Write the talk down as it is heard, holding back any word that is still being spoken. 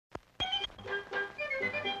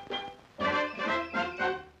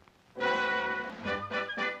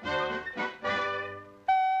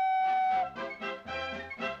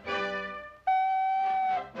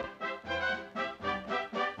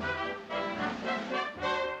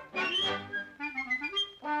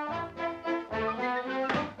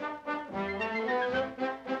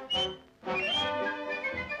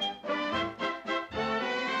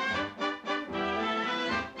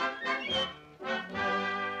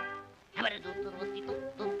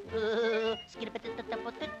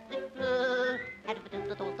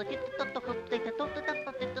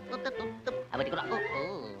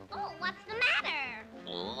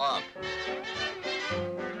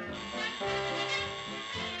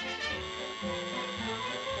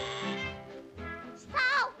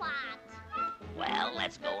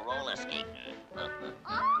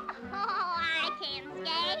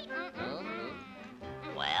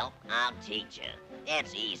teach you.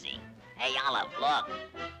 It's easy. Hey, Olive, look.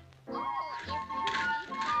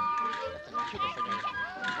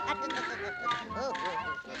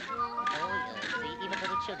 See, even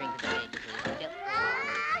little children can do it.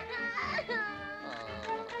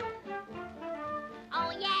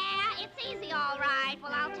 Oh, yeah, it's easy, all right.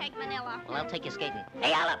 Well, I'll take vanilla. Well, I'll take you skating.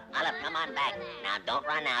 Hey, Olive, come on back. Now, don't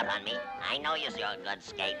run out on me. I know you're a good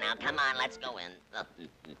skate. Now, come on, let's go in.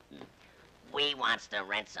 We wants to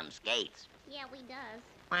rent some skates. Yeah, we does.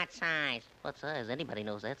 What size? What size? Anybody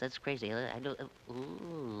knows that. That's crazy. I do.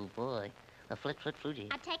 Ooh, boy. A flit Fuji.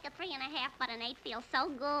 I take a 3.5, but an 8 feels so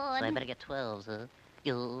good. So I better get 12s, huh?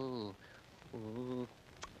 Ooh. Ooh.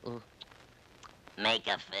 Ooh. Make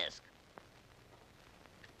a fist.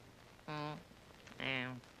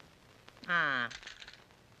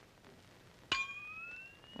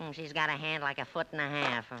 She's got a hand like a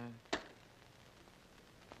 1.5 feet.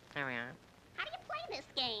 There we are. How do you play this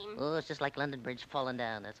game? Oh, it's just like London Bridge falling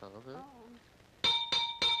down, that's all. Oh.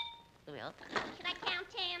 Here we are. Should I count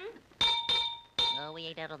 10? No, we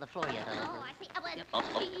ain't out on the floor yet, Oh, I see. Well,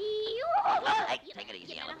 Hey, take it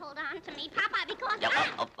easy, you better Olive. hold on to me, Popeye, because Yep,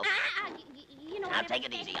 you know Now, what take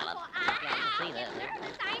I'm it easy, thankful Olive. for. Yeah, I can see that. I'm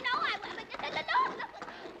nervous. I know.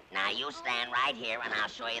 Now, you stand right here, and I'll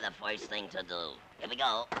show you the first thing to do. Here we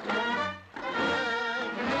go. There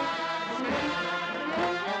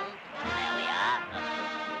we are.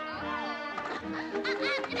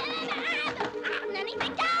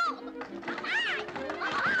 Anything go! Popeye!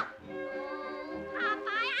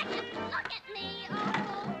 Popeye, I just look at me. I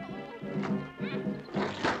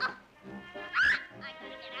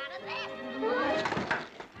gotta get out of this.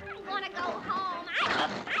 I'm gonna go home. I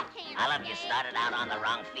can't. Olive, you started out on the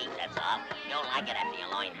wrong feet, that's all. You'll like it after you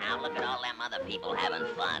learn how. Look at all them other people having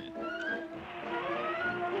fun.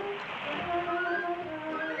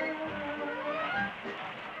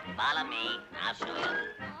 Follow me. I'll show you.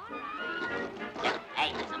 Yep.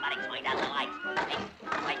 Hey, somebody turned out the lights. Hey,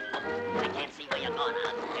 wait. I can't see where you're going.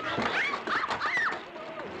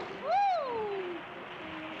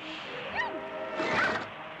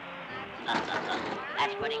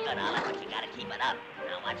 That's pretty good, Olive, but you gotta keep it up.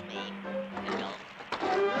 Now watch me. Here we go.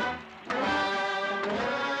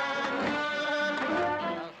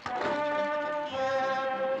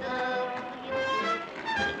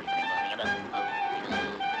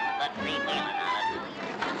 Good freewheeling, Olive.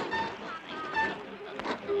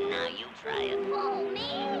 Now you try it. Oh, me?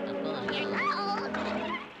 Here goes.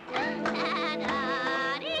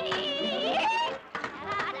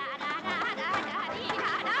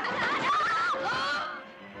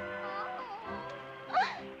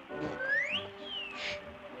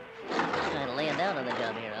 Kind of laying down on the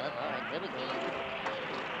job here, Olive. All right, here we go.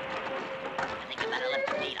 I think you better lift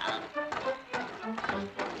your feet, Olive.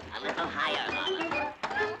 A little higher, Olive.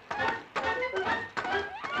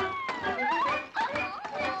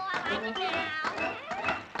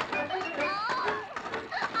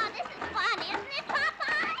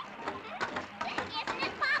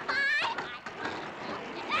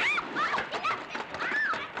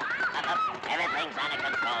 Everything's under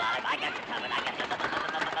control, Olive. I got you covered. I got you.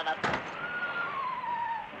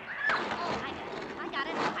 I got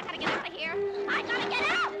it. I gotta get out of here. I gotta get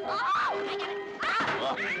out. Oh, I got it.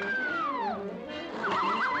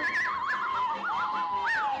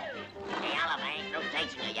 Hey, Olive, I ain't through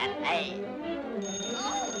teaching you yet. Hey.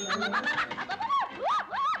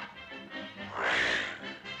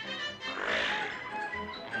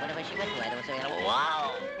 Whatever she went to, I don't say. Wow.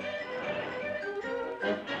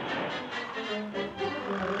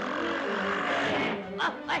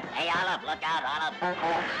 Oh, hey, Olive, look out, Olive.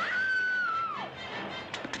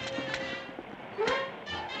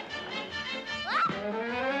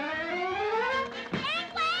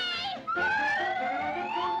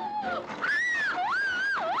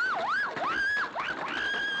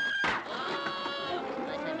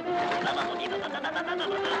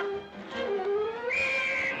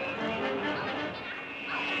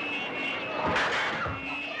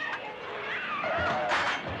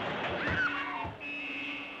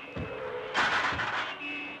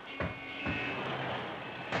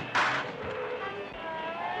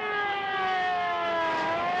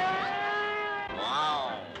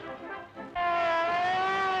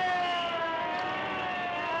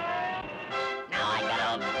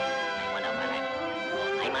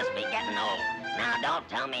 Don't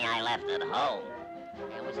tell me I left it home.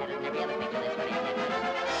 I always had it in every other picture this way.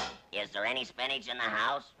 Is there any spinach in the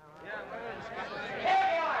house? Here we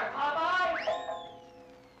are, Popeye!